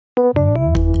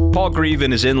Paul Grieve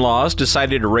and his in-laws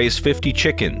decided to raise 50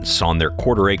 chickens on their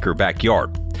quarter-acre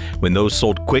backyard. When those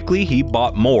sold quickly, he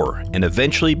bought more and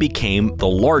eventually became the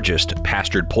largest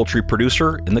pastured poultry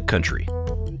producer in the country.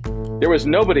 There was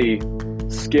nobody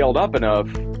scaled up enough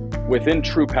within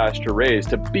True Pasture Raised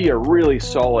to be a really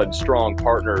solid, strong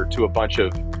partner to a bunch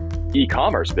of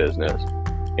e-commerce business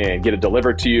and get it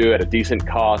delivered to you at a decent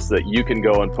cost that you can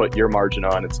go and put your margin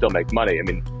on and still make money. I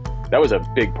mean, that was a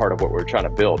big part of what we were trying to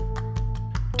build.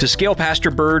 To scale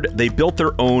Pasturebird, they built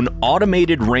their own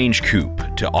automated range coop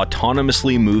to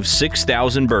autonomously move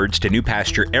 6,000 birds to new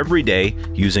pasture every day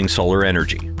using solar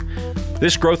energy.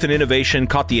 This growth and innovation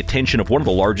caught the attention of one of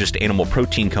the largest animal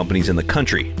protein companies in the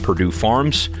country, Perdue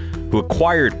Farms, who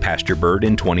acquired Pasturebird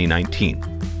in 2019.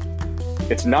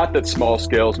 It's not that small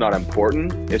scale is not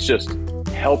important. It's just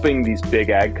helping these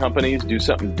big ag companies do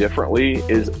something differently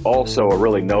is also a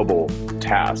really noble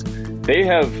task. They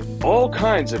have all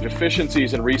kinds of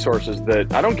efficiencies and resources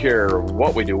that I don't care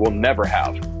what we do, we'll never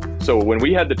have. So when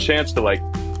we had the chance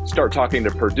to start talking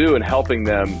to Perdue and helping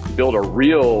them build a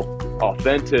real,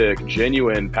 authentic,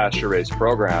 genuine pasture-raised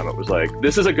program, it was like,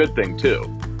 this is a good thing too.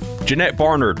 Jeanette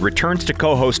Barnard returns to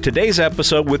co-host today's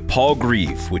episode with Paul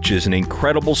Grieve, which is an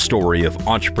incredible story of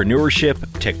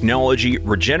entrepreneurship, technology,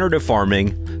 regenerative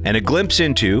farming, and a glimpse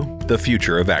into the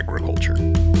future of agriculture.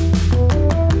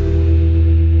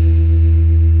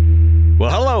 Well,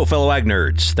 hello, fellow ag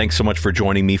nerds. Thanks so much for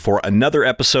joining me for another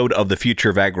episode of the Future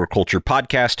of Agriculture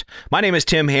podcast. My name is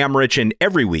Tim Hamrich, and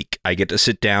every week I get to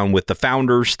sit down with the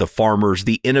founders, the farmers,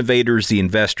 the innovators, the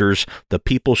investors, the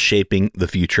people shaping the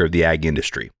future of the ag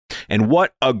industry. And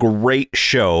what a great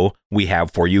show we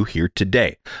have for you here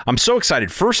today. I'm so excited,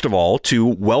 first of all, to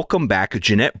welcome back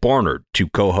Jeanette Barnard to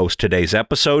co-host today's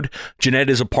episode. Jeanette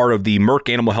is a part of the Merck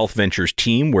Animal Health Ventures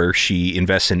team, where she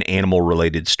invests in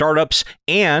animal-related startups,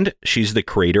 and she's the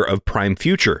creator of Prime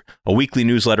Future, a weekly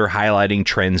newsletter highlighting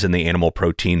trends in the animal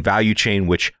protein value chain,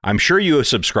 which I'm sure you have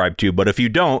subscribed to, but if you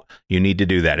don't, you need to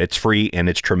do that. It's free and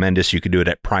it's tremendous. You can do it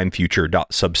at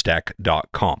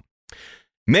primefuture.substack.com.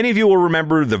 Many of you will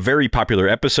remember the very popular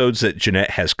episodes that Jeanette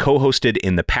has co-hosted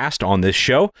in the past on this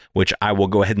show, which I will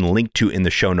go ahead and link to in the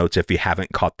show notes if you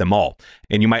haven't caught them all.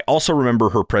 And you might also remember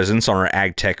her presence on our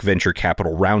AgTech Venture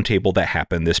Capital Roundtable that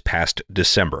happened this past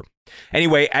December.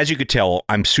 Anyway, as you could tell,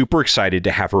 I'm super excited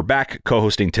to have her back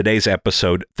co-hosting today's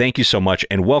episode. Thank you so much,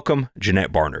 and welcome,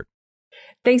 Jeanette Barnard.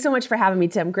 Thanks so much for having me,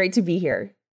 Tim. Great to be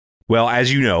here. Well,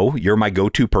 as you know, you're my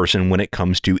go-to person when it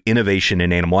comes to innovation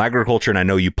in animal agriculture, and I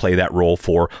know you play that role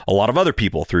for a lot of other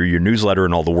people through your newsletter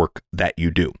and all the work that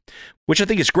you do, which I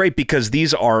think is great because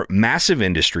these are massive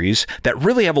industries that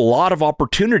really have a lot of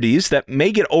opportunities that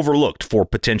may get overlooked for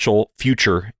potential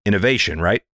future innovation,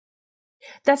 right?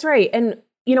 That's right. And,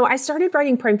 I started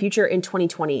writing Prime Future in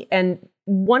 2020, and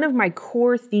one of my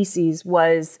core theses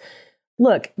was,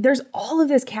 look, there's all of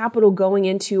this capital going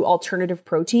into alternative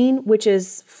protein, which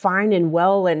is fine and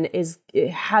well and it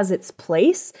has its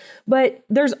place. But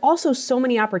there's also so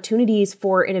many opportunities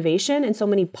for innovation and so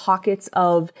many pockets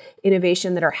of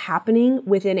innovation that are happening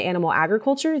within animal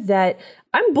agriculture that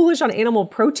I'm bullish on animal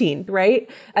protein, right?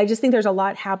 I just think there's a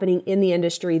lot happening in the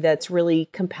industry that's really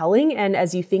compelling. And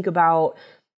as you think about,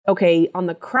 okay, on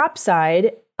the crop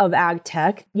side of ag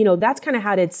tech, that's kind of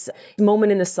had its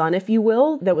moment in the sun, if you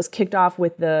will, that was kicked off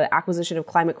with the acquisition of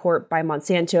Climate Corp by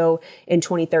Monsanto in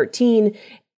 2013.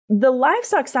 The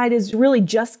livestock side is really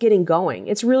just getting going.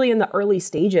 It's really in the early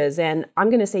stages. And I'm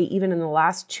going to say even in the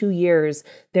last 2 years,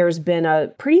 there's been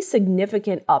a pretty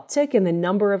significant uptick in the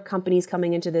number of companies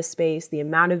coming into this space, the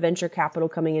amount of venture capital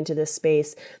coming into this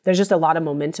space. There's just a lot of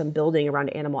momentum building around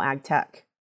animal ag tech.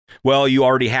 Well, you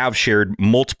already have shared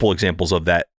multiple examples of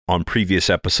that on previous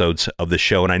episodes of the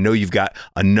show, and I know you've got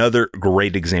another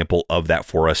great example of that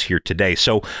for us here today.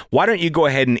 So why don't you go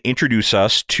ahead and introduce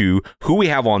us to who we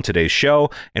have on today's show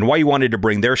and why you wanted to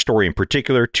bring their story in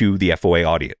particular to the FOA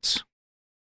audience.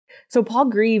 So Paul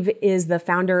Grieve is the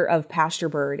founder of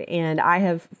Pasturebird, and I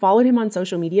have followed him on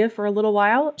social media for a little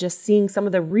while, just seeing some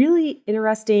of the really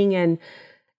interesting and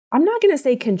I'm not going to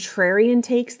say contrarian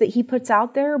takes that he puts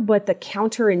out there, but the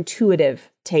counterintuitive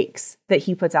takes that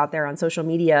he puts out there on social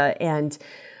media. And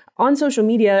on social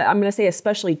media, I'm going to say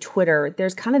especially Twitter,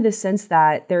 there's kind of this sense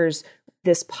that there's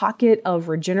this pocket of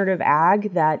regenerative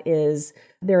ag that is,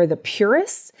 there are the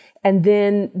purists, and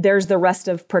then there's the rest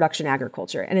of production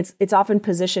agriculture. And it's often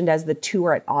positioned as the two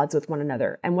are at odds with one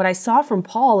another. And what I saw from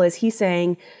Paul is he's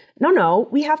saying, no,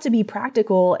 we have to be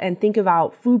practical and think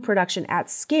about food production at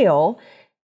scale.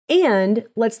 And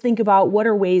let's think about what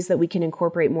are ways that we can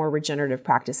incorporate more regenerative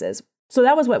practices. So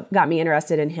that was what got me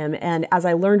interested in him. And as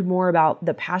I learned more about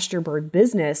the Pasturebird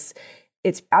business,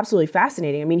 it's absolutely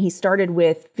fascinating. I mean, he started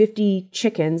with 50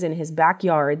 chickens in his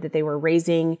backyard that they were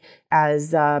raising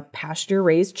as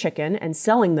pasture-raised chicken and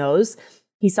selling those.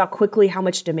 He saw quickly how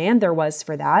much demand there was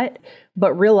for that,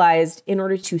 but realized in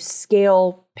order to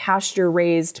scale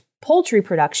pasture-raised poultry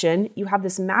production, you have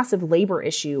this massive labor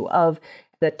issue of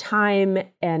the time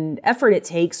and effort it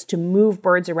takes to move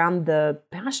birds around the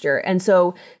pasture. And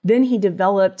so then he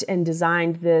developed and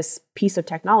designed this piece of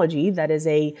technology that is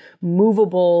a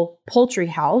movable poultry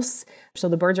house. So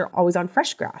the birds are always on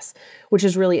fresh grass, which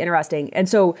is really interesting. And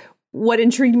so what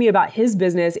intrigued me about his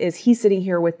business is he's sitting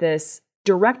here with this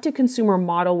direct-to-consumer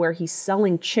model where he's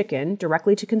selling chicken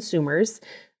directly to consumers,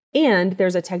 and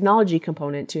there's a technology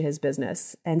component to his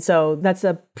business. And so that's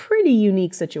a pretty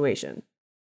unique situation.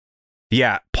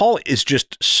 Yeah, Paul is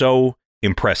just so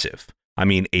impressive. I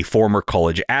mean, a former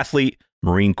college athlete,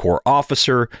 Marine Corps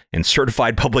officer, and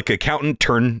certified public accountant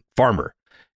turned farmer.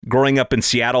 Growing up in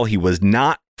Seattle, he was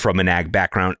not from an ag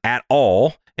background at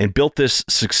all and built this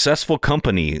successful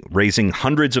company, raising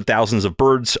hundreds of thousands of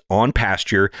birds on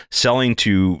pasture, selling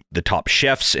to the top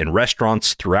chefs and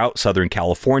restaurants throughout Southern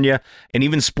California, and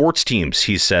even sports teams,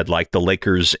 he said, like the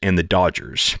Lakers and the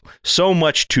Dodgers. So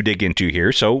much to dig into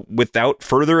here. So without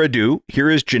further ado,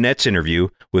 here is Jeanette's interview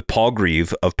with Paul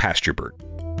Grieve of Pasturebird.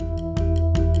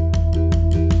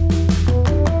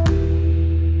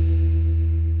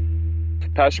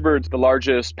 Pasturebird's the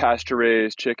largest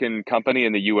pasture-raised chicken company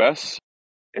in the U.S.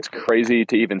 It's crazy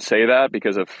to even say that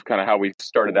because of kind of how we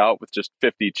started out with just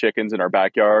 50 chickens in our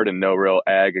backyard and no real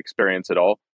ag experience at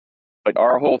all. But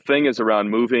our whole thing is around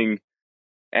moving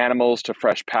animals to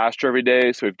fresh pasture every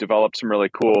day. So we've developed some really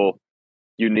cool,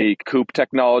 unique coop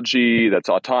technology that's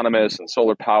autonomous and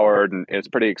solar powered, and it's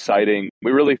pretty exciting.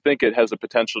 We really think it has the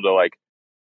potential to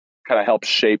kind of help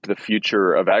shape the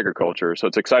future of agriculture. So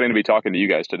it's exciting to be talking to you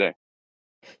guys today.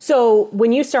 So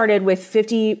when you started with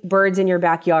 50 birds in your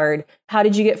backyard, how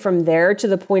did you get from there to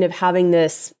the point of having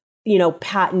this,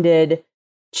 patented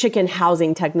chicken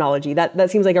housing technology?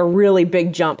 That seems like a really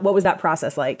big jump. What was that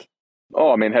process like?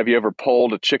 Oh, I mean, have you ever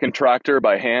pulled a chicken tractor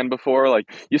by hand before?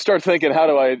 You start thinking, how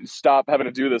do I stop having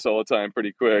to do this all the time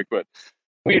pretty quick? But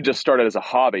we just started as a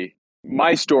hobby.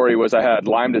 My story was I had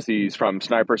Lyme disease from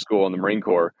sniper school in the Marine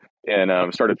Corps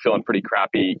and started feeling pretty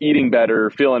crappy, eating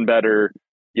better, feeling better,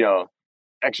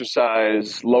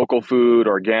 exercise, local food,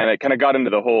 organic, kind of got into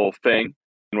the whole thing.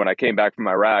 And when I came back from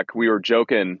Iraq, we were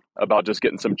joking about just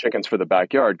getting some chickens for the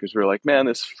backyard because we were like, man,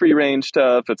 this free range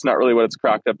stuff, it's not really what it's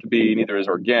cracked up to be. Neither is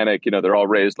organic. They're all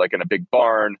raised in a big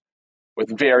barn with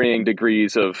varying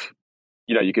degrees of,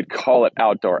 you could call it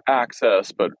outdoor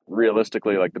access, but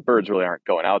realistically, the birds really aren't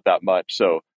going out that much.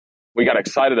 So we got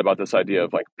excited about this idea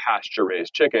of pasture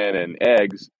raised chicken and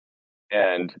eggs.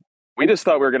 And we just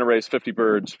thought we were going to raise 50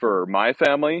 birds for my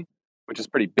family, which is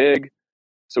pretty big.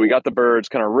 So we got the birds,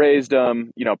 kind of raised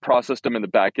them, processed them in the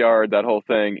backyard, that whole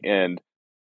thing. And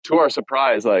to our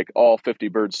surprise, all 50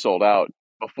 birds sold out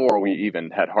before we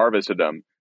even had harvested them.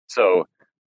 So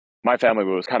my family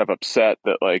was kind of upset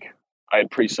that I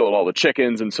had pre-sold all the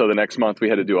chickens. And so the next month we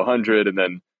had to do 100 and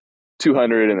then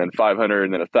 200 and then 500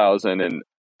 and then 1,000. And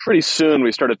pretty soon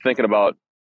we started thinking about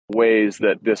ways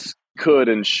that this could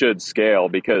and should scale,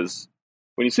 because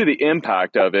when you see the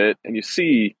impact of it and you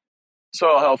see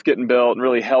soil health getting built and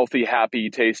really healthy, happy,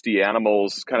 tasty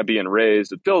animals kind of being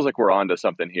raised, it feels like we're onto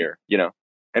something here,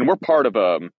 And we're part of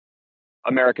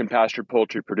American Pastured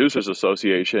Poultry Producers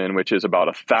Association, which is about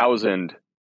 1,000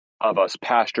 of us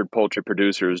pastured poultry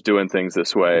producers doing things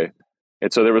this way.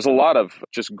 And so there was a lot of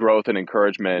just growth and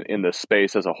encouragement in the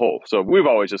space as a whole. So we've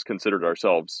always just considered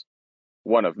ourselves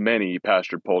one of many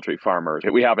pastured poultry farmers.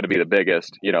 We happen to be the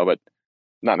biggest, but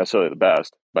not necessarily the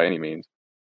best by any means.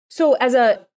 So as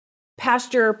a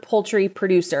pasture poultry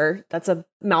producer, that's a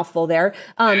mouthful there.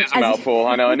 It's a mouthful.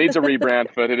 I know it needs a rebrand,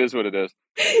 but it is what it is.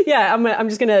 Yeah, I'm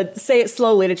just going to say it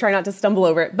slowly to try not to stumble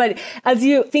over it. But as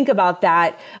you think about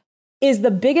that, is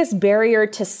the biggest barrier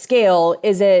to scale,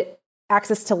 is it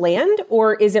access to land,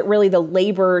 or is it really the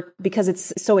labor because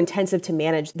it's so intensive to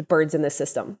manage the birds in the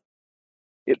system?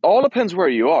 It all depends where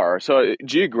you are. So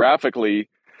geographically,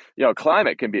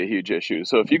 climate can be a huge issue.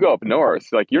 So if you go up north,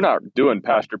 you're not doing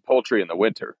pastured poultry in the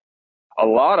winter. A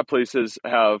lot of places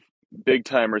have big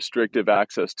time restrictive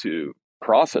access to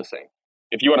processing.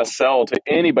 If you want to sell to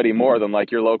anybody more than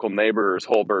your local neighbor's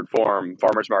whole bird farm,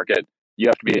 farmer's market, you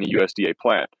have to be in a USDA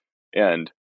plant.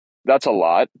 And that's a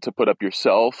lot to put up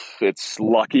yourself. It's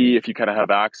lucky if you kind of have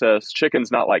access.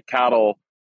 Chicken's not like cattle.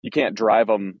 You can't drive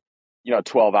them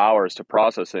 12 hours to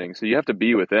processing. So you have to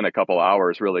be within a couple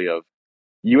hours really of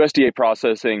USDA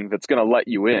processing that's going to let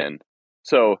you in.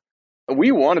 So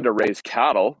we wanted to raise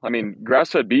cattle. I mean,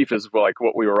 grass-fed beef is like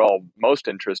what we were all most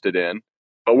interested in,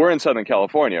 but we're in Southern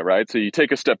California, right? So you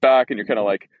take a step back and you're kind of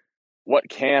like, what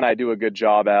can I do a good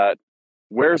job at?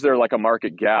 Where's there like a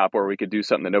market gap where we could do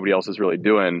something that nobody else is really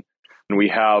doing? And we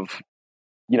have,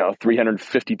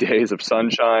 350 days of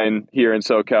sunshine here in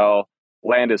SoCal.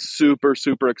 Land is super,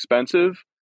 super expensive.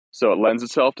 So it lends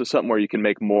itself to something where you can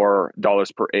make more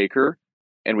dollars per acre.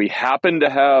 And we happen to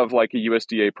have like a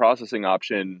USDA processing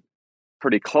option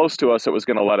pretty close to us that was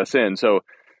going to let us in. So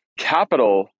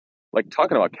capital, like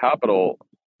talking about capital,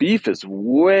 beef is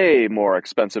way more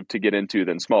expensive to get into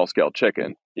than small scale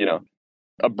chicken.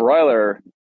 A broiler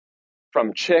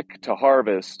from chick to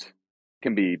harvest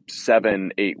can be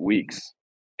 7-8 weeks.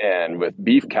 And with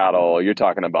beef cattle, you're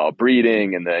talking about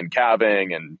breeding and then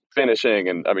calving and finishing.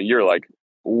 And I mean, you're like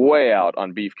way out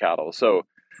on beef cattle. So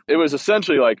it was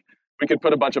essentially like we could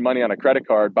put a bunch of money on a credit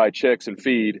card, buy chicks and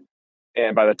feed.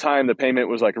 And by the time the payment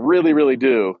was like really, really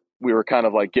due, we were kind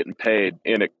of like getting paid.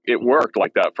 And it worked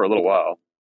like that for a little while.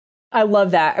 I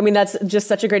love that. I mean, that's just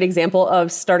such a great example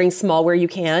of starting small where you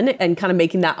can and kind of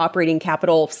making that operating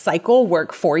capital cycle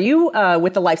work for you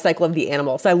with the life cycle of the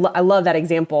animal. So I love that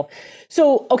example.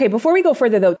 So, okay, before we go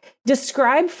further though,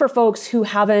 describe for folks who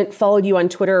haven't followed you on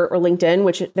Twitter or LinkedIn,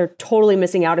 which they're totally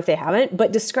missing out if they haven't,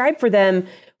 but describe for them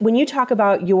when you talk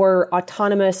about your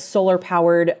autonomous solar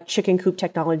powered chicken coop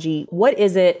technology, what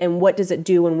is it and what does it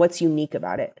do and what's unique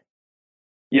about it?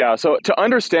 Yeah, so to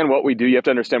understand what we do, you have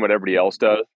to understand what everybody else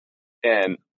does.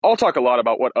 And I'll talk a lot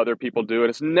about what other people do, and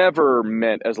it's never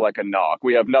meant as like a knock.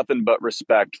 We have nothing but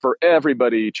respect for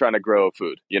everybody trying to grow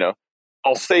food.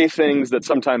 I'll say things that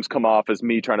sometimes come off as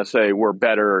me trying to say we're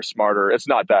better or smarter. It's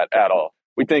not that at all.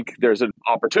 We think there's an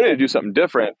opportunity to do something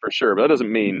different for sure, but that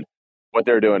doesn't mean what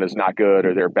they're doing is not good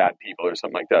or they're bad people or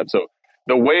something like that. So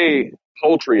the way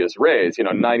poultry is raised,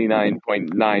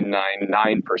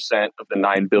 99.999% of the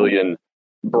 9 billion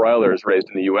broilers raised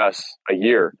in the US a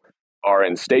year are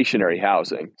in stationary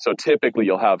housing. So typically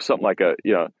you'll have something like a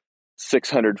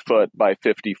 600 foot by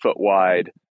 50 foot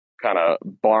wide kind of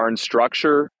barn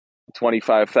structure,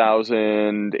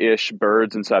 25,000-ish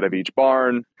birds inside of each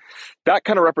barn. That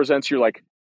kind of represents your like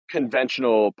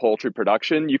conventional poultry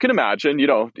production. You can imagine,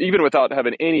 even without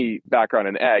having any background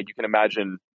in ag, you can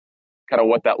imagine kind of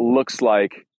what that looks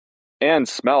like and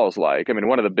smells like. I mean,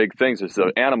 one of the big things is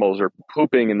the animals are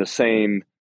pooping in the same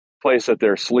place that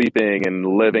they're sleeping and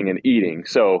living and eating.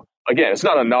 So again, it's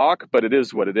not a knock, but it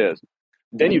is what it is.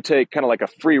 Then you take kind of like a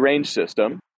free range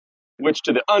system, which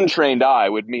to the untrained eye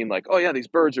would mean like, oh yeah, these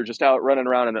birds are just out running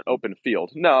around in an open field.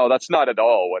 No, that's not at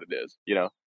all what it is.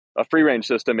 A free range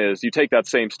system is you take that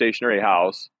same stationary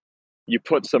house, you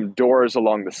put some doors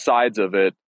along the sides of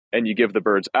it, and you give the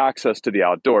birds access to the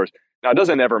outdoors. Now, it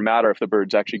doesn't ever matter if the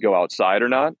birds actually go outside or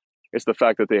not. It's the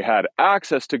fact that they had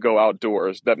access to go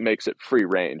outdoors that makes it free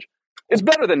range. It's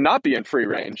better than not being free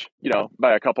range,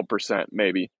 by a couple percent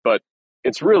maybe, but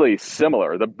it's really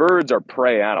similar. The birds are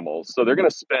prey animals, so they're going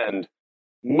to spend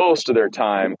most of their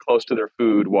time close to their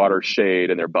food, water, shade,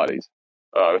 and their buddies.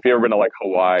 If you've ever been to like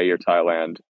Hawaii or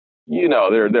Thailand,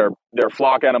 they're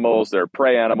flock animals, they're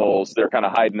prey animals, they're kind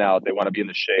of hiding out, they want to be in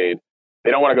the shade.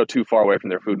 They don't want to go too far away from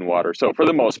their food and water. So for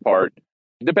the most part,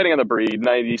 depending on the breed,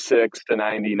 96 to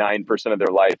 99% of their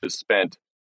life is spent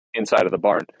inside of the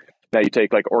barn. Now you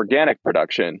take like organic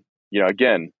production,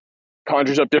 again,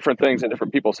 conjures up different things in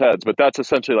different people's heads, but that's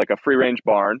essentially like a free range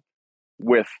barn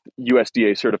with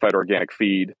USDA certified organic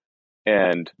feed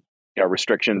and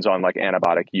restrictions on like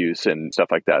antibiotic use and stuff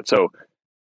like that. So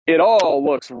it all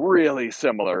looks really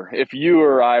similar. If you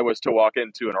or I was to walk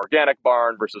into an organic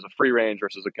barn versus a free range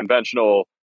versus a conventional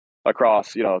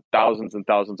across, thousands and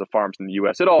thousands of farms in the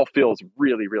US, it all feels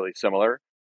really, really similar.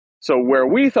 So where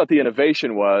we thought the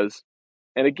innovation was,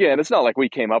 and again, it's not like we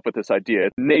came up with this idea.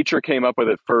 Nature came up with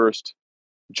it first.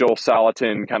 Joel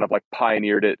Salatin kind of like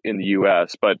pioneered it in the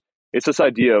US, but it's this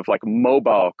idea of like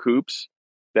mobile coops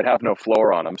that have no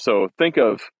floor on them. So think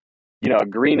of, a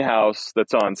greenhouse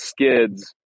that's on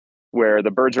skids where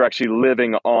the birds are actually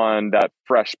living on that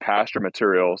fresh pasture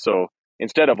material. So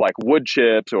instead of like wood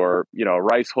chips or,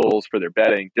 rice hulls for their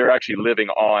bedding, they're actually living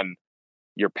on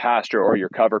your pasture or your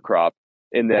cover crop.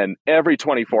 And then every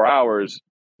 24 hours,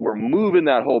 we're moving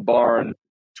that whole barn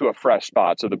to a fresh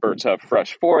spot. So the birds have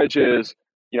fresh forages,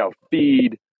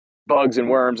 feed, bugs and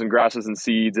worms and grasses and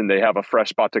seeds, and they have a fresh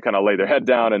spot to kind of lay their head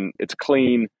down, and it's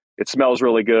clean. It smells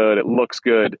really good. It looks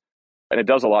good. And it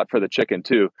does a lot for the chicken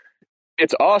too.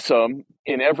 It's awesome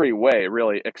in every way,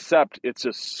 really, except it's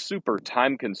just super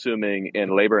time consuming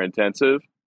and labor intensive.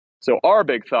 So our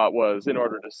big thought was, in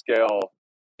order to scale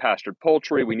pastured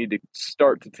poultry, we need to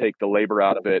start to take the labor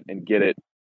out of it and get it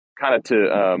kind of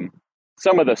to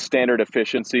some of the standard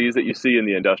efficiencies that you see in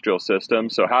the industrial system.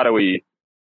 So how do we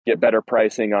get better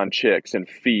pricing on chicks and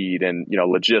feed and,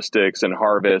 logistics and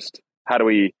harvest? How do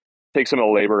we take some of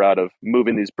the labor out of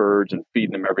moving these birds and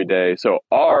feeding them every day? So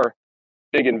our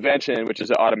big invention, which is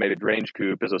an automated range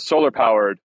coop, is a solar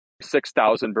powered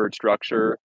 6,000 bird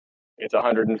structure. It's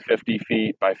 150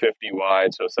 feet by 50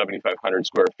 wide, so 7,500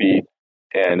 square feet.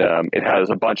 And it has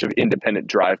a bunch of independent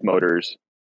drive motors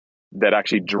that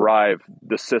actually drive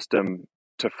the system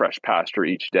to fresh pasture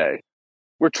each day.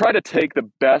 We're trying to take the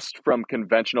best from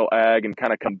conventional ag and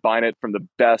kind of combine it from the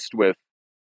best with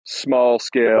small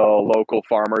scale local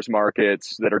farmers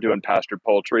markets that are doing pastured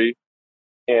poultry.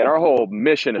 And our whole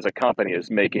mission as a company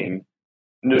is making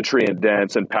nutrient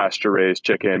dense and pasture raised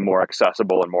chicken more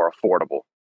accessible and more affordable.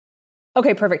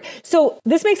 Okay, perfect. So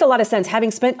this makes a lot of sense.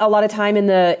 Having spent a lot of time in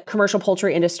the commercial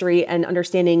poultry industry and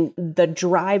understanding the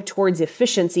drive towards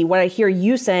efficiency, what I hear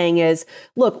you saying is,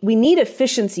 look, we need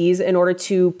efficiencies in order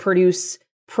to produce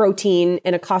protein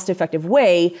in a cost-effective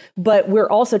way, but we're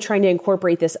also trying to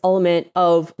incorporate this element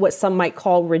of what some might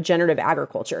call regenerative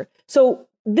agriculture. So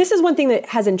this is one thing that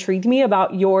has intrigued me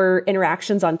about your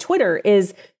interactions on Twitter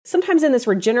is sometimes in this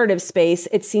regenerative space,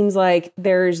 it seems like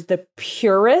there's the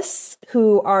purists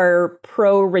who are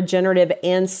pro-regenerative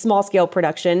and small-scale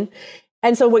production.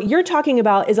 And so what you're talking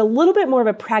about is a little bit more of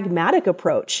a pragmatic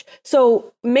approach.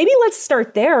 So maybe let's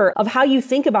start there of how you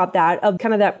think about that, of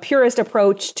kind of that purist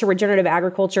approach to regenerative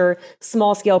agriculture,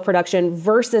 small-scale production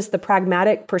versus the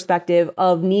pragmatic perspective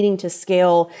of needing to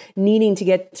scale, needing to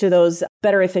get to those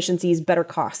better efficiencies, better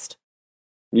cost.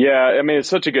 Yeah, I mean, it's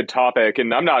such a good topic.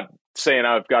 And I'm not saying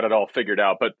I've got it all figured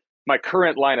out, but my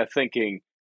current line of thinking,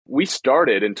 we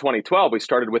started in 2012, we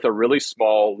started with a really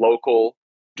small local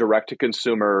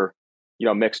direct-to-consumer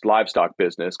mixed livestock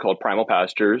business called Primal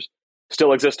Pastures.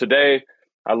 Still exists today.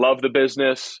 I love the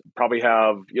business. Probably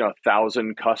have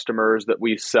 1,000 customers that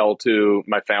we sell to.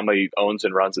 My family owns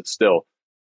and runs it still.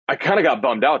 I kind of got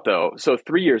bummed out though. So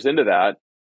 3 years into that,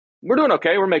 we're doing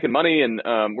okay. We're making money and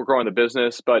we're growing the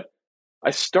business. But I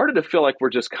started to feel like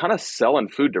we're just kind of selling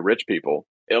food to rich people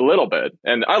a little bit.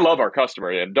 And I love our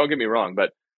customer. And don't get me wrong, but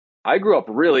I grew up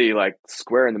really like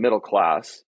square in the middle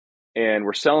class. And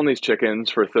we're selling these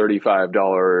chickens for $35,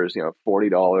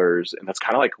 $40. And that's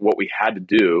kind of like what we had to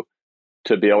do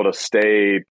to be able to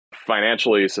stay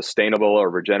financially sustainable or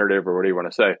regenerative or whatever you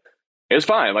want to say. It's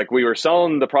fine. Like we were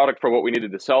selling the product for what we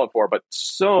needed to sell it for. But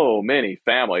so many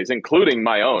families, including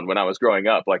my own when I was growing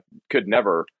up, like could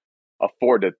never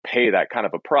afford to pay that kind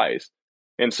of a price.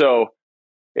 And so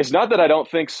it's not that I don't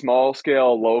think small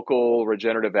scale, local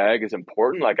regenerative ag is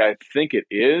important. Like I think it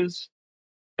is.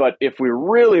 But if we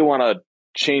really want to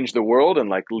change the world and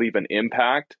like leave an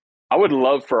impact, I would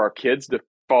love for our kids to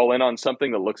fall in on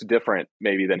something that looks different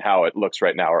maybe than how it looks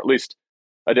right now, or at least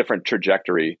a different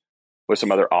trajectory with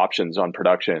some other options on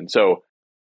production. So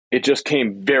it just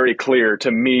came very clear to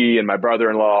me and my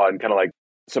brother-in-law and kind of like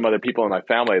some other people in my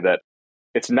family that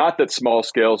it's not that small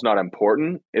scale is not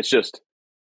important. It's just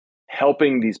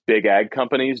helping these big ag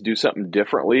companies do something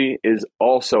differently is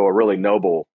also a really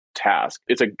noble task.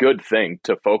 It's a good thing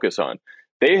to focus on.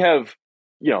 They have,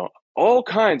 all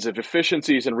kinds of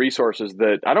efficiencies and resources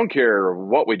that I don't care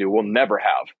what we do, we'll never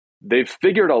have. They've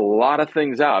figured a lot of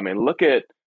things out. I mean, look at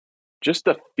just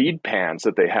the feed pans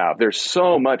that they have. There's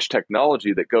so much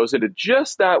technology that goes into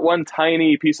just that one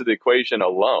tiny piece of the equation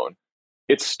alone.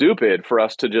 It's stupid for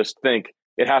us to just think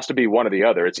it has to be one or the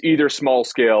other. It's either small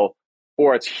scale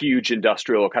or it's huge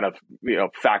industrial kind of,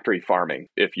 factory farming,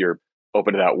 if you're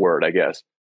open to that word, I guess.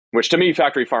 Which to me,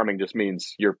 factory farming just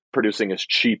means you're producing as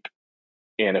cheap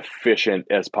and efficient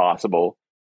as possible.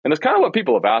 And that's kind of what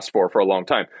people have asked for a long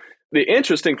time. The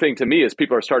interesting thing to me is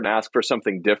people are starting to ask for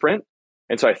something different.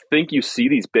 And so I think you see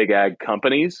these big ag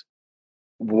companies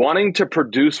wanting to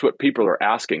produce what people are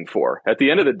asking for. At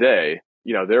the end of the day,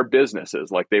 they're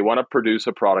businesses. Like they want to produce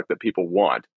a product that people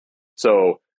want.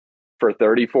 So for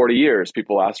 30, 40 years,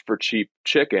 people asked for cheap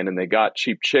chicken and they got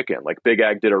cheap chicken. Like Big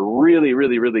Ag did a really,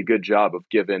 really, really good job of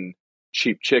giving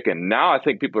cheap chicken. Now I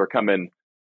think people are coming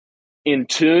in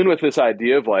tune with this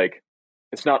idea of like,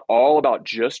 it's not all about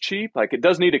just cheap. Like it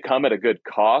does need to come at a good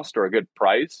cost or a good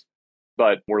price,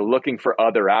 but we're looking for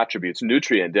other attributes,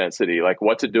 nutrient density, like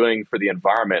what's it doing for the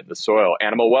environment, the soil,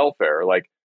 animal welfare. Like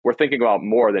we're thinking about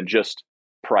more than just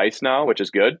price now, which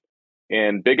is good.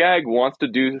 And Big Ag wants to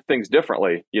do things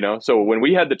differently, So when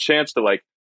we had the chance to like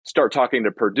start talking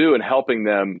to Purdue and helping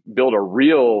them build a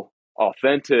real,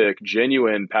 authentic,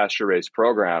 genuine pasture-raised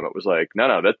program, it was like,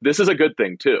 no, this is a good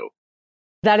thing too.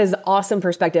 That is awesome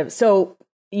perspective. So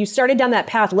you started down that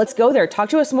path. Let's go there. Talk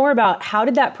to us more about how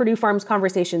did that Perdue Farms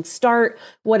conversation start?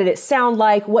 What did it sound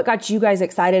like? What got you guys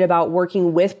excited about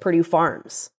working with Perdue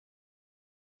Farms?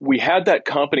 We had that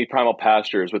company, Primal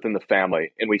Pastures, within the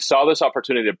family, and we saw this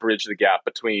opportunity to bridge the gap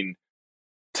between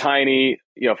tiny,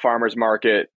 farmers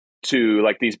market to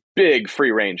like these big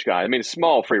free range guys. I mean, a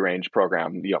small free range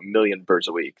program, 1 million birds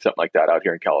a week, something like that out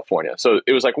here in California. So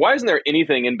it was like, why isn't there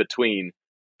anything in between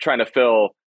trying to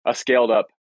fill a scaled up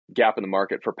gap in the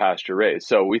market for pasture raised?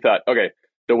 So we thought, okay,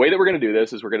 the way that we're going to do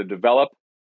this is we're going to develop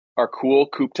our cool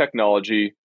coop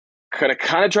technology, kind of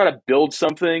try to build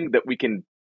something that we can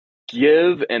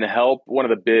give and help one of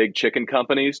the big chicken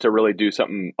companies to really do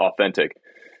something authentic.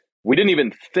 We didn't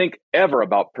even think ever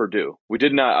about Perdue. We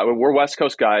did not. We're West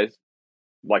Coast guys,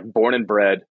 like born and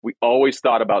bred. We always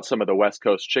thought about some of the West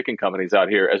Coast chicken companies out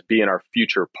here as being our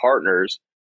future partners.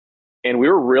 And we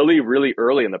were really, really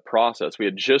early in the process. We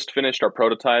had just finished our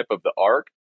prototype of the ARC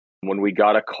when we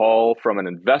got a call from an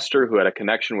investor who had a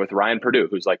connection with Ryan Perdue,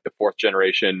 who's like the 4th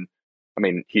generation. I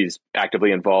mean, he's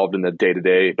actively involved in the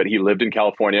day-to-day, but he lived in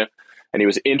California and he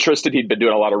was interested. He'd been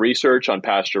doing a lot of research on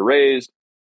pasture raised.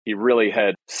 He really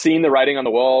had seen the writing on the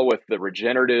wall with the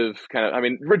regenerative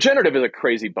regenerative is a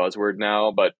crazy buzzword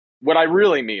now, but what I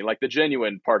really mean, like the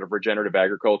genuine part of regenerative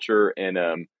agriculture.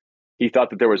 And he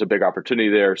thought that there was a big opportunity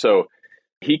there. So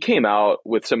he came out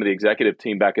with some of the executive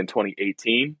team back in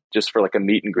 2018, just for like a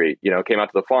meet and greet, came out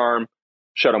to the farm,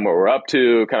 showed them what we're up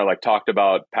to, kind of like talked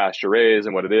about pasture raised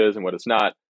and what it is and what it's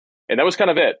not. And that was kind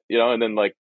of it, and then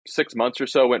like 6 months or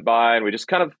so went by and we just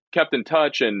kind of kept in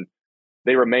touch and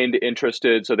they remained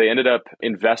interested. So they ended up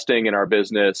investing in our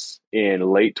business in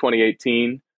late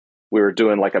 2018. We were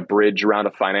doing like a bridge round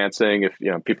of financing,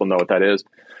 if people know what that is.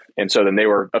 And so then they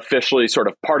were officially sort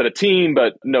of part of the team,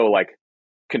 but no like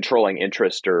controlling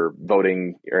interest or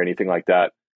voting or anything like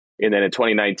that. And then in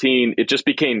 2019, it just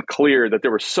became clear that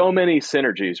there were so many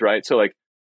synergies, right? So like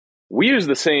we use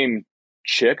the same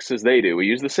chicks as they do. We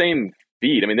use the same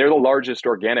feed. I mean, they're the largest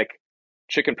organic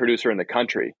chicken producer in the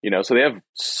country, so they have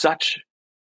such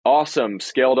awesome,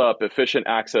 scaled up, efficient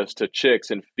access to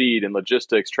chicks and feed and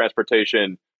logistics,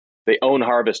 transportation. They own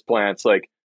harvest plants. Like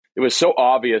it was so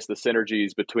obvious the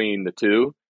synergies between the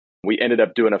two. We ended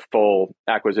up doing a full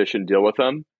acquisition deal with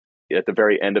them at the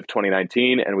very end of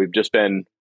 2019. And we've just been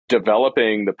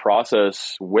developing the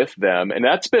process with them. And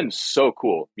that's been so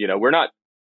cool. We're not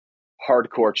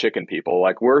hardcore chicken people.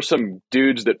 Like we're some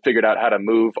dudes that figured out how to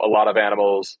move a lot of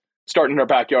animals, starting in our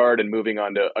backyard and moving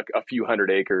on to a few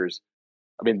hundred acres.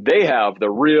 I mean, they have the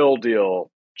real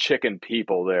deal chicken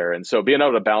people there. And so being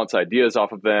able to bounce ideas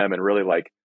off of them and really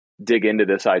like dig into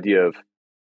this idea of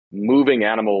moving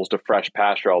animals to fresh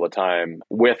pasture all the time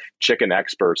with chicken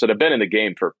experts that have been in the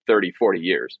game for 30, 40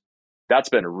 years. That's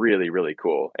been really, really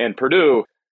cool. And Perdue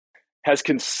has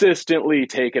consistently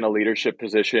taken a leadership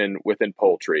position within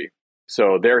poultry.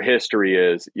 So their history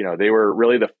is, they were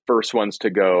really the first ones to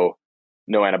go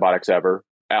no antibiotics ever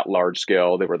at large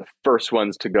scale. They were the first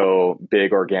ones to go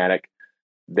big organic.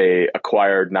 They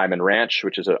acquired Nyman Ranch,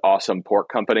 which is an awesome pork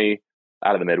company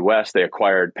out of the Midwest. They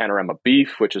acquired Panorama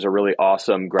Beef, which is a really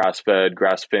awesome grass-fed,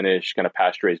 grass-finished kind of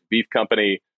pasture-raised beef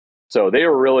company. So they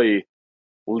were really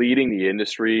leading the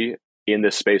industry in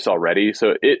this space already.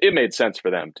 So it made sense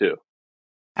for them too.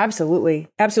 Absolutely.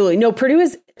 Absolutely. No, Perdue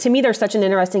is, to me, they're such an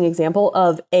interesting example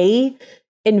of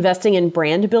investing in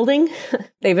brand building.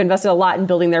 They've invested a lot in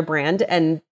building their brand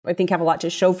and I think have a lot to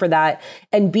show for that.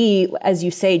 And B, as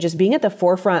you say, just being at the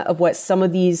forefront of what some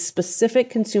of these specific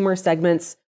consumer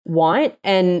segments want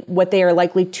and what they are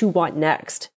likely to want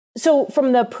next. So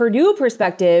from the Perdue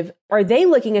perspective, are they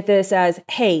looking at this as,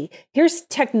 hey, here's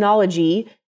technology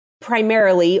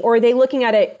primarily, or are they looking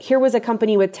at it, here was a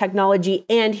company with technology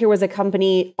and here was a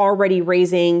company already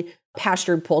raising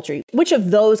pastured poultry? Which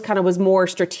of those kind of was more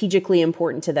strategically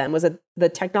important to them? Was it the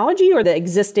technology or the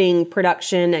existing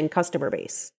production and customer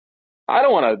base? I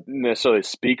don't want to necessarily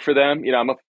speak for them. I'm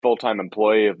a full-time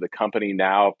employee of the company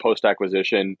now,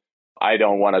 post-acquisition. I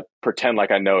don't want to pretend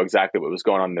like I know exactly what was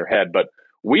going on in their head, but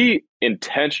we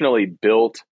intentionally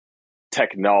built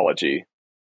technology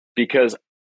because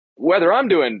whether I'm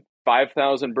doing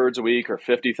 5,000 birds a week or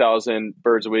 50,000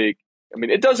 birds a week, I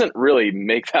mean, it doesn't really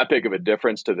make that big of a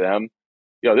difference to them.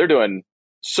 They're doing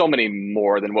so many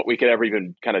more than what we could ever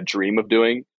even kind of dream of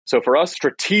doing. So for us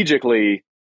strategically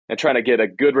and trying to get a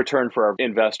good return for our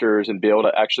investors and be able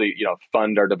to actually,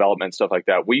 fund our development, stuff like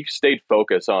that, we've stayed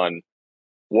focused on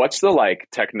what's the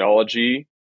technology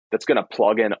that's going to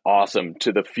plug in awesome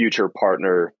to the future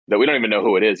partner that we don't even know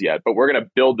who it is yet, but we're going to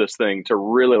build this thing to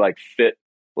really fit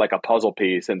like a puzzle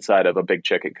piece inside of a big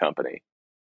chicken company.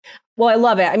 Well, I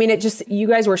love it. I mean, you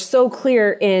guys were so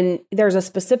clear in there's a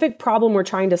specific problem we're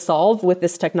trying to solve with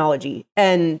this technology.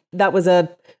 And that was a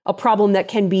problem that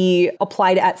can be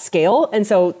applied at scale. And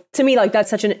so to me, like that's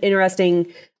such an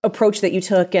interesting approach that you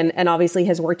took and obviously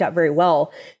has worked out very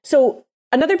well. So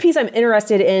another piece I'm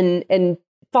interested in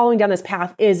following down this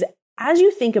path is as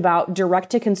you think about direct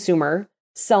to consumer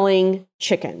selling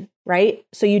chicken, right?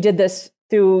 So you did this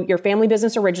through your family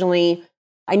business originally.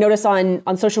 I noticed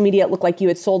on social media, it looked like you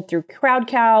had sold through Crowd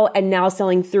Cow and now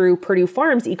selling through Purdue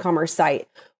Farms e-commerce site.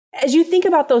 As you think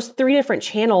about those three different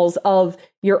channels of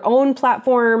your own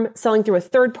platform, selling through a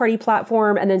third-party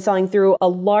platform, and then selling through a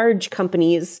large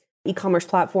company's e-commerce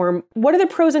platform, what are the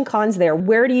pros and cons there?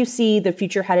 Where do you see the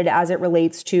future headed as it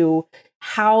relates to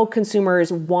how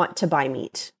consumers want to buy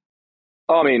meat?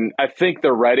 I mean, I think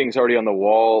the writing's already on the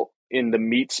wall. In the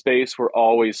meat space, we're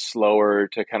always slower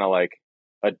to kind of like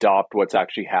adopt what's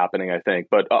actually happening, I think.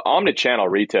 But omnichannel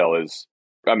retail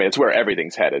it's where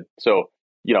everything's headed. So,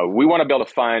 we want to be able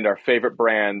to find our favorite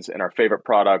brands and our favorite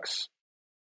products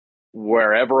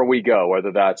wherever we go,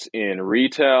 whether that's in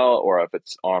retail or if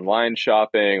it's online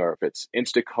shopping or if it's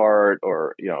Instacart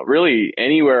or, really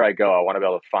anywhere I go, I want to be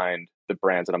able to find the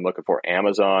brands that I'm looking for.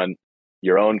 Amazon,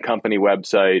 your own company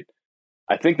website.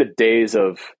 I think the days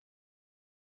of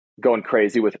going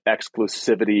crazy with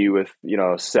exclusivity with,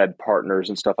 said partners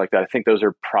and stuff like that, I think those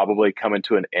are probably coming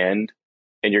to an end.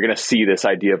 And you're going to see this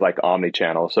idea of like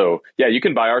omni-channel. So yeah, you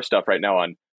can buy our stuff right now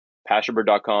on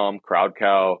pasturebird.com, Crowd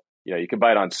Cow. You can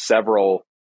buy it on several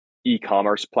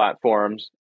e-commerce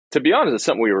platforms. To be honest, it's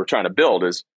something we were trying to build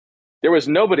is there was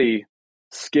nobody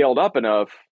scaled up enough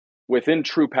within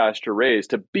True Pasture Raised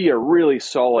to be a really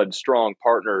solid, strong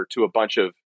partner to a bunch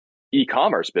of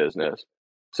e-commerce business.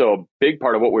 So a big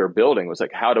part of what we were building was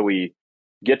like, how do we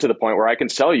get to the point where I can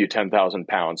sell you 10,000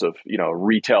 pounds of,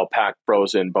 retail packed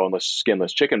frozen, boneless,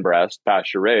 skinless chicken breast,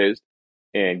 pasture raised,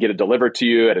 and get it delivered to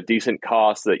you at a decent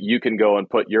cost that you can go and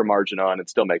put your margin on and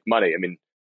still make money. I mean,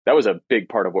 that was a big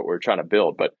part of what we were trying to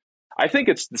build. But I think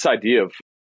it's this idea of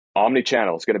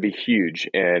omni-channel is going to be huge.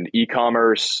 And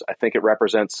e-commerce, I think it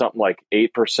represents something like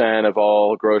 8% of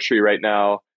all grocery right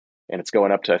now. And it's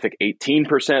going up to, I think,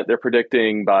 18% they're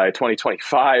predicting by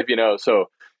 2025, so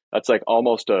that's like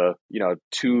almost a,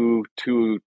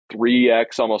 3x,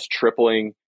 almost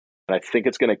tripling. And I think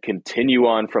it's going to continue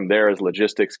on from there as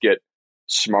logistics get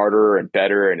smarter and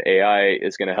better and AI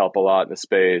is going to help a lot in the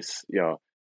space.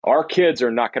 Our kids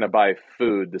are not going to buy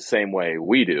food the same way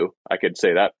we do. I could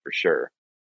say that for sure.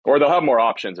 Or they'll have more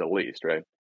options at least, right?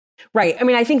 Right. I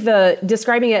mean, I think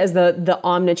describing it as the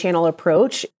omnichannel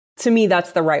approach, to me,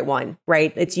 that's the right one,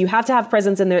 right? It's you have to have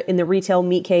presence in the retail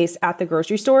meat case at the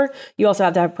grocery store. You also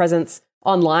have to have presence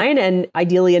online and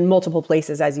ideally in multiple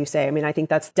places, as you say. I mean, I think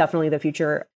that's definitely the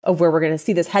future of where we're going to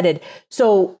see this headed.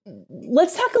 So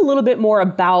let's talk a little bit more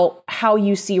about how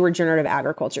you see regenerative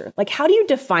agriculture. Like, how do you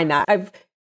define that? I've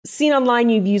seen online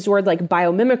you've used words like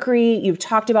biomimicry. You've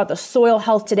talked about the soil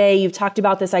health today. You've talked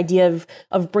about this idea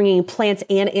of bringing plants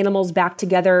and animals back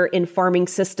together in farming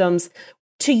systems.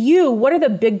 To you, what are the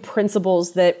big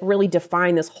principles that really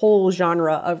define this whole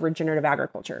genre of regenerative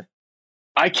agriculture?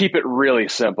 I keep it really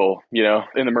simple.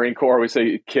 In the Marine Corps, we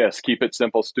say KISS, keep it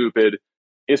simple, stupid.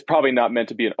 It's probably not meant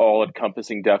to be an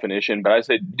all-encompassing definition, but I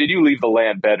say, did you leave the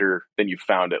land better than you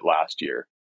found it last year?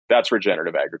 That's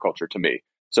regenerative agriculture to me.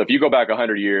 So if you go back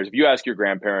 100 years, if you ask your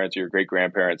grandparents or your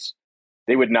great-grandparents,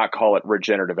 they would not call it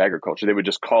regenerative agriculture. They would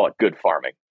just call it good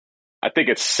farming. I think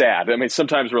it's sad. I mean,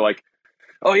 sometimes we're like,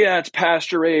 oh yeah, it's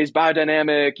pasture raised,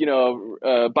 biodynamic,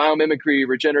 biomimicry,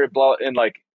 regenerative, blah, and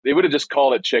like they would have just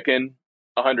called it chicken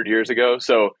 100 years ago.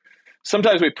 So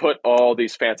sometimes we put all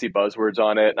these fancy buzzwords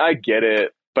on it, and I get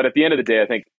it. But at the end of the day, I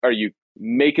think, are you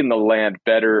making the land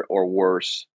better or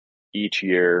worse each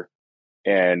year?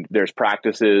 And there's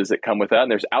practices that come with that,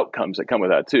 and there's outcomes that come with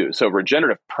that too. So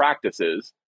regenerative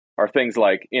practices are things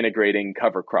like integrating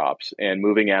cover crops and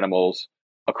moving animals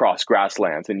across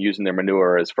grasslands and using their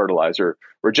manure as fertilizer.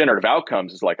 Regenerative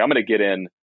outcomes is like, I'm going to get in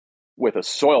with a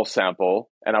soil sample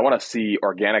and I want to see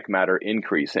organic matter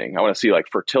increasing. I want to see like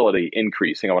fertility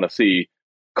increasing. I want to see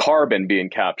carbon being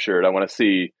captured. I want to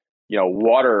see,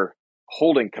 water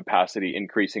holding capacity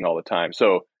increasing all the time.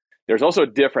 So there's also a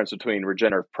difference between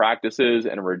regenerative practices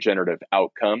and regenerative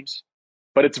outcomes,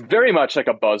 but it's very much like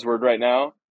a buzzword right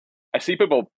now. I see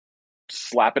people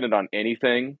slapping it on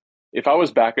anything. If I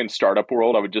was back in startup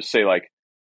world, I would just say like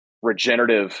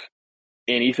regenerative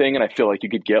anything. And I feel like you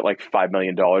could get like $5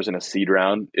 million in a seed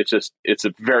round. It's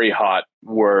a very hot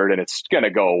word and it's going to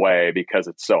go away because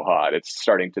it's so hot. It's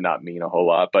starting to not mean a whole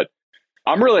lot, but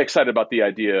I'm really excited about the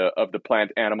idea of the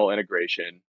plant animal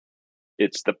integration.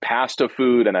 It's the past of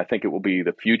food, and I think it will be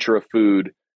the future of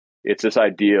food. It's this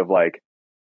idea of like,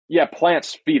 yeah,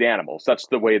 plants feed animals. That's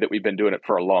the way that we've been doing it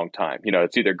for a long time.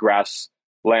 It's either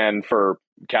grassland for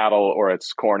cattle or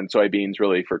it's corn and soybeans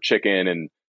really for chicken and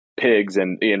pigs,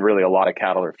 and really a lot of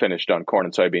cattle are finished on corn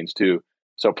and soybeans too.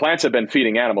 So plants have been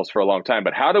feeding animals for a long time,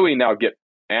 but how do we now get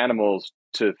animals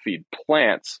to feed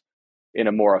plants in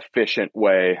a more efficient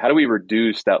way? How do we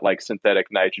reduce that like synthetic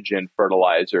nitrogen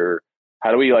fertilizer?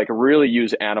 How do we like really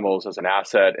use animals as an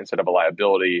asset instead of a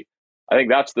liability? I think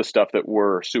that's the stuff that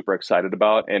we're super excited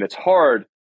about. And it's hard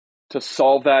to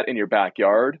solve that in your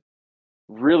backyard.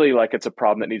 Really, like it's a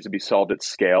problem that needs to be solved at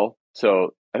scale.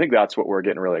 So I think that's what we're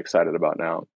getting really excited about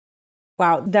now.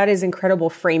 Wow, that is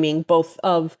incredible framing, both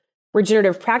of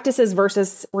regenerative practices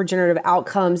versus regenerative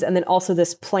outcomes, and then also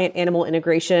this plant-animal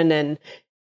integration. And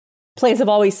plants have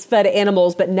always fed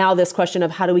animals, but now this question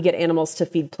of how do we get animals to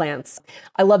feed plants?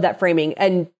 I love that framing.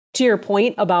 And to your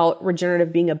point about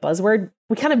regenerative being a buzzword,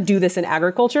 we kind of do this in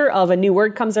agriculture of a new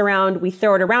word comes around, we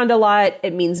throw it around a lot,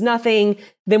 it means nothing,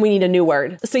 then we need a new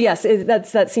word. So yes,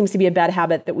 that seems to be a bad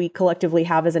habit that we collectively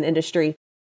have as an industry.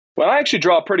 Well, I actually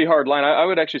draw a pretty hard line. I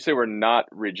would actually say we're not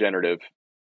regenerative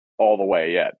all the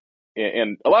way yet.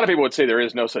 And a lot of people would say there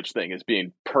is no such thing as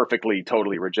being perfectly,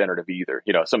 totally regenerative either.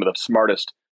 Some of the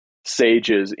smartest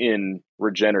sages in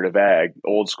regenerative ag,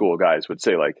 old school guys would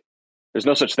say like, there's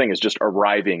no such thing as just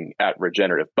arriving at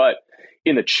regenerative. But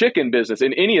in the chicken business,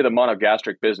 in any of the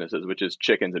monogastric businesses, which is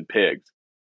chickens and pigs,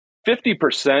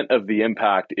 50% of the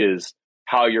impact is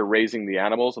how you're raising the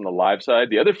animals on the live side.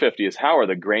 The other 50 is how are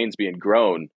the grains being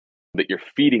grown that you're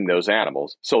feeding those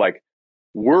animals. So like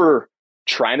we're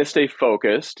trying to stay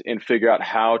focused and figure out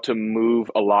how to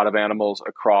move a lot of animals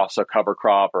across a cover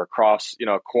crop or across,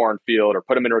 a cornfield, or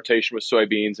put them in rotation with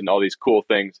soybeans and all these cool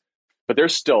things. But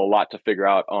there's still a lot to figure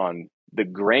out on the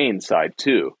grain side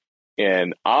too.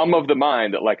 And I'm of the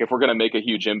mind that like, if we're going to make a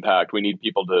huge impact, we need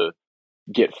people to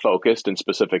get focused in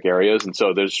specific areas. And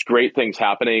so there's great things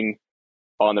happening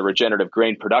on the regenerative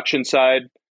grain production side.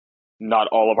 Not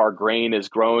all of our grain is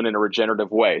grown in a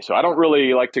regenerative way. So I don't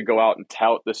really like to go out and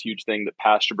tout this huge thing that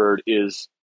PastureBird is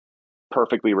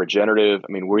perfectly regenerative.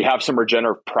 I mean, we have some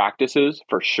regenerative practices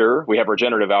for sure. We have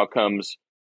regenerative outcomes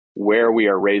where we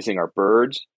are raising our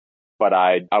birds, but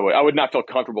I would not feel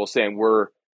comfortable saying we're,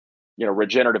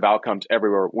 regenerative outcomes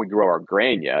everywhere we grow our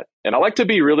grain yet. And I like to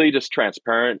be really just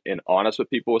transparent and honest with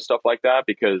people with stuff like that,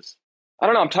 because I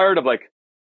don't know, I'm tired of like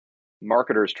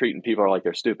marketers treating people like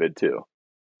they're stupid too.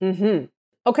 Mm-hmm.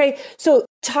 Okay. So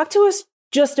talk to us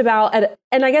just about,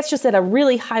 and I guess just at a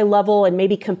really high level and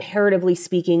maybe comparatively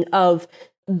speaking, of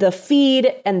the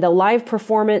feed and the live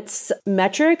performance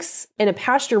metrics in a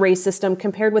pasture raised system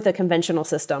compared with a conventional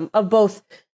system, of both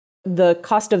the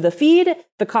cost of the feed,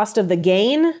 the cost of the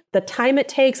gain, the time it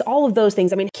takes, all of those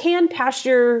things. I mean, can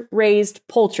pasture raised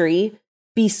poultry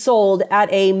be sold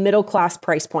at a middle class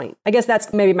price point? I guess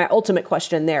that's maybe my ultimate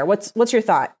question there. What's your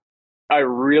thought? I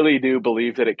really do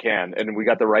believe that it can, and we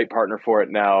got the right partner for it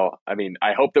now. I mean,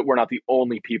 I hope that we're not the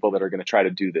only people that are going to try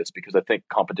to do this, because I think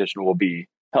competition will be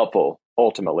helpful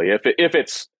ultimately if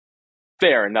it's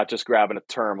fair and not just grabbing a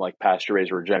term like pasture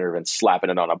raised regenerative and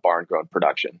slapping it on a barn grown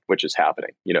production, which is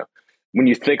happening. When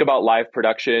you think about live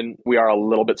production, we are a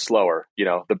little bit slower.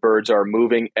 The birds are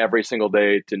moving every single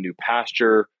day to new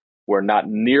pasture. We're not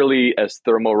nearly as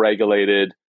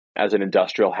thermoregulated as an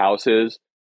industrial house is.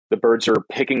 The birds are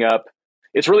picking up.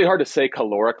 It's really hard to say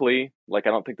calorically. Like,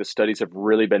 I don't think the studies have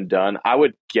really been done. I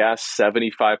would guess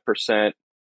 75%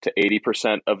 to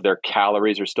 80% of their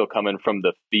calories are still coming from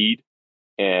the feed,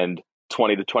 and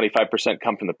 20 to 25%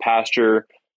 come from the pasture.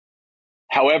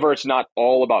 However, it's not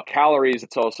all about calories.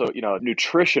 It's also,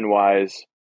 nutrition wise,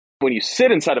 when you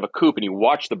sit inside of a coop and you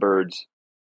watch the birds,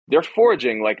 they're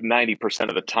foraging like 90%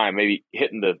 of the time, maybe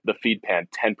hitting the feed pan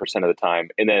 10% of the time.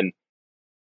 And then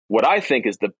what I think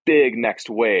is the big next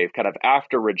wave, kind of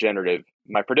after regenerative,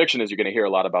 my prediction is you're going to hear a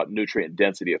lot about nutrient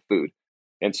density of food.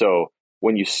 And so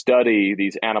when you study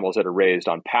these animals that are raised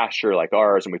on pasture like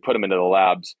ours, and we put them into the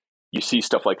labs, you see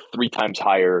stuff like 3 times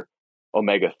higher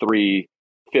omega-3,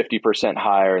 50%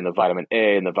 higher in the vitamin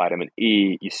A and the vitamin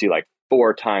E. You see like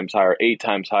 4 times higher, 8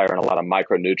 times higher in a lot of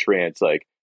micronutrients like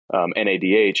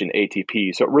NADH and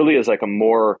ATP. So it really is like a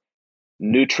more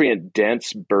nutrient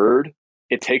dense bird.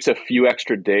 It takes a few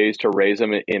extra days to raise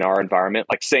them in our environment,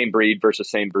 like same breed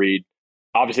versus same breed.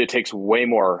 Obviously, it takes way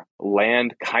more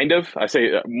land, kind of. I say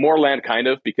more land, kind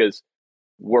of, because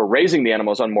we're raising the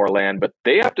animals on more land, but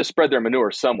they have to spread their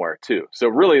manure somewhere too. So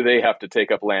really, they have to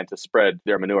take up land to spread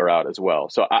their manure out as well.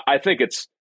 So I think it's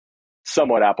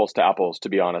somewhat apples to apples, to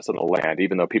be honest, on the land,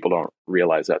 even though people don't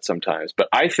realize that sometimes. But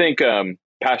I think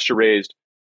pasture raised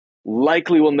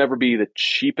likely will never be the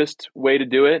cheapest way to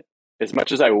do it. As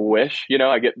much as I wish,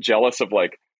 I get jealous of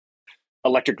like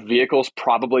electric vehicles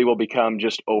probably will become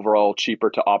just overall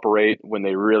cheaper to operate when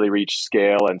they really reach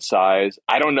scale and size.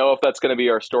 I don't know if that's going to be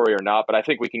our story or not, but I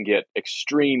think we can get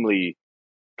extremely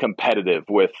competitive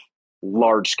with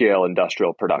large scale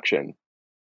industrial production.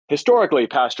 Historically,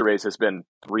 pasture raised has been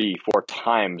 3-4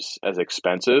 times as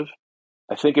expensive.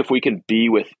 I think if we can be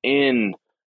within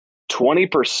 20%,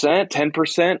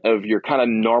 10% of your kind of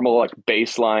normal like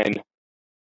baseline,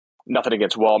 nothing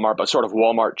against Walmart, but sort of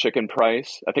Walmart chicken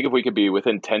price. I think if we could be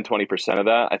within 10, 20% of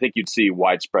that, I think you'd see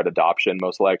widespread adoption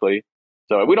most likely.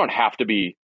 So we don't have to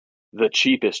be the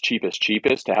cheapest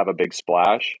to have a big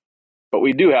splash, but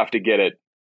we do have to get it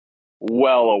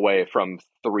well away from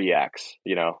 3x.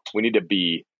 We need to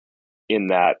be in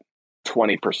that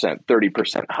 20%,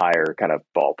 30% higher kind of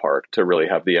ballpark to really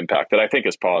have the impact that I think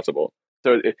is possible.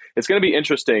 So it's going to be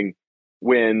interesting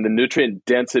when the nutrient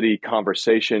density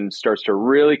conversation starts to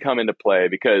really come into play,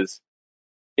 because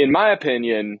in my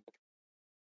opinion,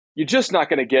 you're just not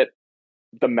going to get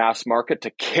the mass market to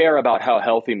care about how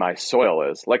healthy my soil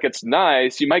is. Like, it's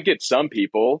nice. You might get some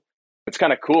people. It's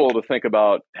kind of cool to think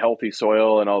about healthy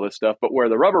soil and all this stuff. But where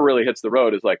the rubber really hits the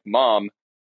road is like mom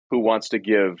who wants to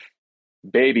give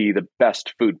baby the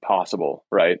best food possible,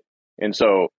 right? And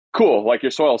so, cool, like your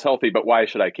soil's healthy, but why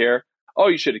should I care? Oh,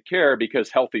 you should care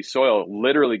because healthy soil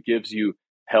literally gives you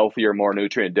healthier, more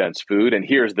nutrient dense food. And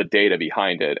here's the data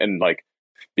behind it. And like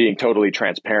being totally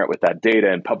transparent with that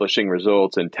data and publishing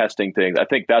results and testing things. I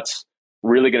think that's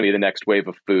really going to be the next wave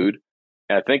of food.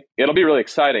 And I think it'll be really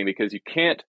exciting because you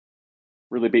can't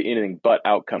really be anything but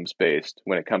outcomes based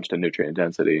when it comes to nutrient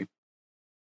density.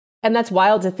 And that's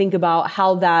wild to think about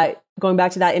how that, going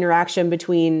back to that interaction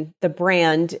between the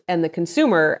brand and the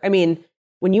consumer. I mean,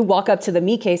 when you walk up to the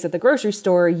meat case at the grocery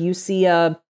store, you see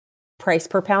a price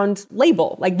per pound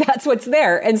label. Like, that's what's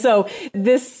there. And so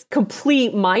this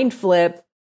complete mind flip,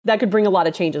 that could bring a lot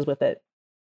of changes with it.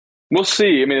 We'll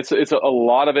see. I mean, it's a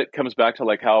lot of it comes back to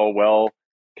like how well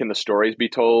can the stories be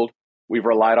told. We've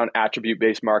relied on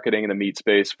attribute-based marketing in the meat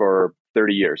space for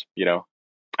 30 years,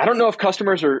 I don't know if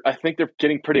customers I think they're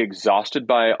getting pretty exhausted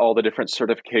by all the different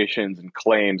certifications and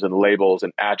claims and labels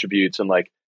and attributes, and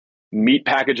like meat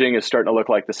packaging is starting to look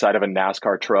like the side of a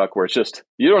NASCAR truck where it's just,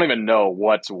 you don't even know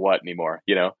what's what anymore.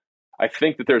 I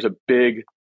think that there's a big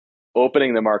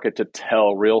opening the market to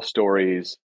tell real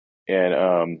stories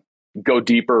and go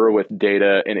deeper with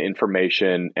data and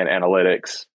information and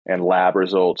analytics and lab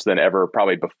results than ever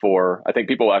probably before. I think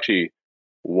people actually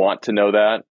want to know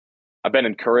that. I've been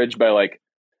encouraged by like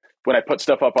when I put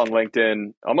stuff up on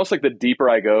LinkedIn, almost like the deeper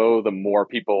I go, the more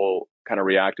people kind of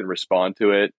react and respond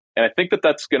to it. And I think that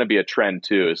that's going to be a trend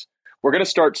too, is we're going to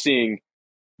start seeing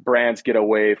brands get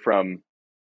away from,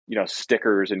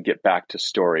 stickers and get back to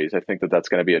stories. I think that that's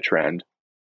going to be a trend.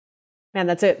 Man,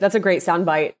 that's a great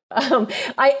soundbite.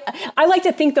 I like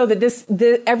to think though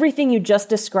that everything you just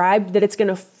described, that it's going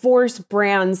to force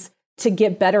brands to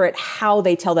get better at how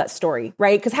they tell that story,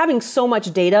 right? Because having so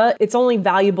much data, it's only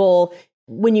valuable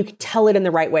when you tell it in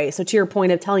the right way. So to your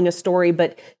point of telling a story,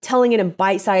 but telling it in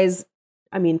bite-sized,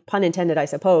 I mean, pun intended, I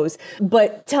suppose,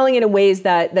 but telling it in ways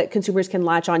that consumers can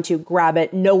latch onto, grab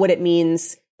it, know what it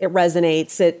means, it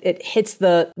resonates, it hits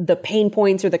the pain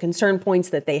points or the concern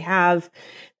points that they have.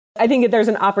 I think that there's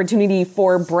an opportunity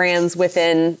for brands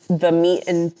within the meat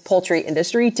and poultry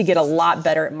industry to get a lot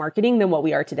better at marketing than what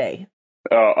we are today.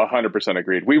 100%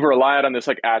 agreed. We've relied on this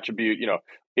like attribute,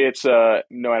 it's no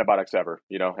antibiotics ever,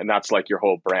 and that's like your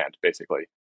whole brand basically,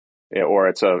 or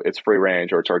it's free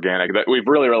range or it's organic. That we've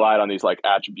really relied on these like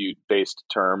attribute based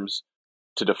terms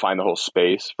to define the whole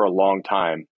space for a long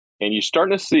time. And you're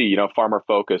starting to see, Farmer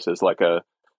Focus is like a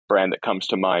brand that comes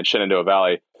to mind. Shenandoah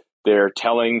Valley, they're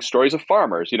telling stories of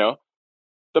farmers.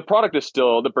 The product is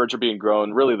still, the birds are being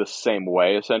grown really the same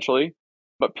way essentially.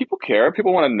 But people care.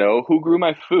 People want to know who grew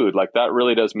my food. Like, that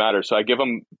really does matter. So I give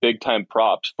them big time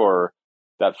props for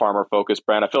that Farmer Focus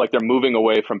brand. I feel like they're moving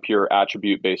away from pure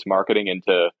attribute based marketing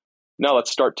into, no, let's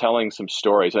start telling some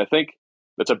stories. And I think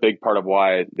that's a big part of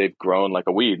why they've grown like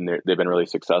a weed, and they've been really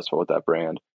successful with that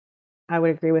brand. I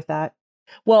would agree with that.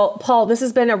 Well, Paul, this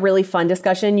has been a really fun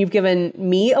discussion. You've given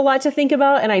me a lot to think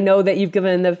about, and I know that you've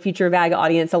given the Future of Ag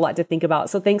audience a lot to think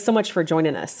about. So thanks so much for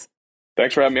joining us.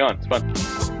 Thanks for having me on. It's fun.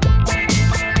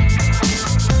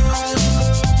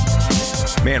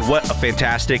 Man, what a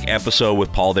fantastic episode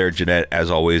with Paul there, Jeanette. As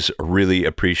always, really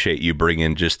appreciate you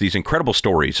bringing just these incredible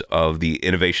stories of the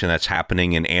innovation that's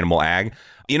happening in animal ag.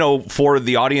 You know, for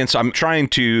the audience, I'm trying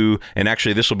to, and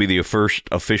actually this will be the first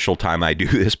official time I do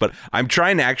this, but I'm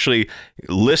trying to actually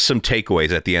list some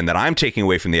takeaways at the end that I'm taking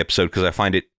away from the episode, because I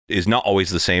find it is not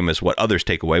always the same as what others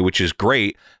take away, which is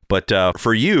great. But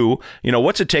for you,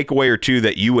 what's a takeaway or two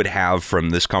that you would have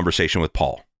from this conversation with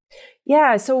Paul?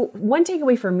 Yeah, so one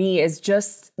takeaway for me is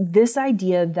just this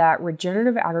idea that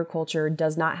regenerative agriculture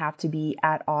does not have to be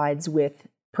at odds with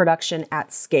production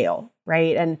at scale,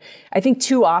 right? And I think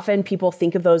too often people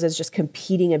think of those as just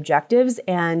competing objectives,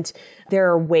 and there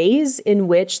are ways in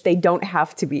which they don't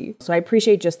have to be. So I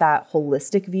appreciate just that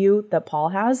holistic view that Paul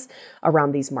has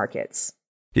around these markets.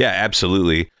 Yeah,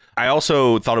 absolutely. I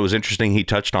also thought it was interesting he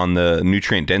touched on the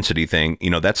nutrient density thing.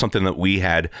 That's something that we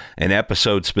had an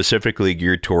episode specifically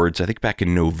geared towards, I think back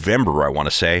in November, I want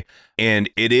to say. And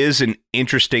it is an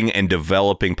interesting and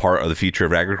developing part of the future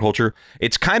of agriculture.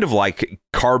 It's kind of like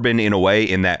carbon in a way,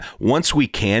 in that once we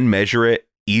can measure it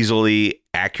easily,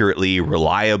 accurately,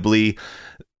 reliably,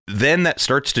 then that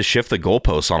starts to shift the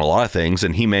goalposts on a lot of things.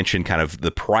 And he mentioned kind of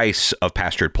the price of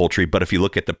pastured poultry. But if you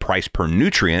look at the price per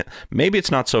nutrient, maybe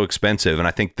it's not so expensive. And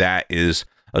I think that is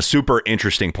a super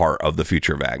interesting part of the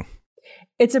future of ag.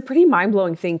 It's a pretty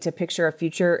mind-blowing thing to picture a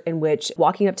future in which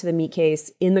walking up to the meat case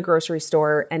in the grocery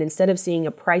store, and instead of seeing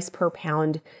a price per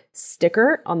pound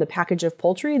sticker on the package of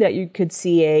poultry, that you could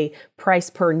see a price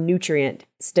per nutrient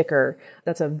sticker.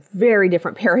 That's a very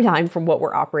different paradigm from what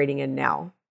we're operating in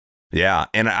now. Yeah.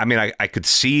 And I mean, I could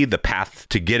see the path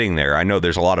to getting there. I know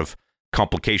there's a lot of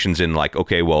complications in like,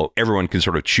 okay, well, everyone can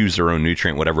sort of choose their own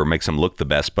nutrient, whatever makes them look the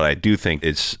best. But I do think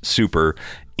it's super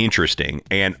interesting.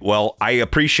 And well, I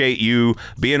appreciate you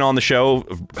being on the show,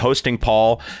 hosting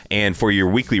Paul, and for your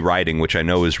weekly writing, which I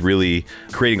know is really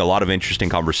creating a lot of interesting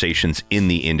conversations in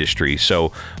the industry.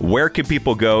 So where can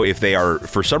people go if they are,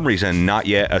 for some reason, not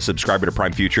yet a subscriber to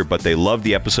Prime Future, but they love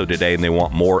the episode today and they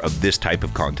want more of this type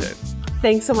of content?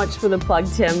 Thanks so much for the plug,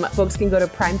 Tim. Folks can go to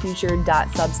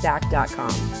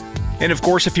primefuture.substack.com. And of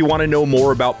course, if you want to know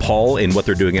more about Paul and what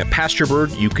they're doing at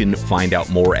PastureBird, you can find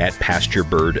out more at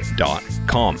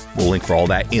pasturebird.com. We'll link for all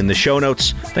that in the show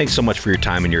notes. Thanks so much for your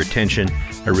time and your attention.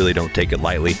 I really don't take it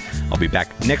lightly. I'll be back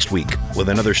next week with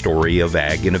another story of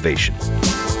ag innovation.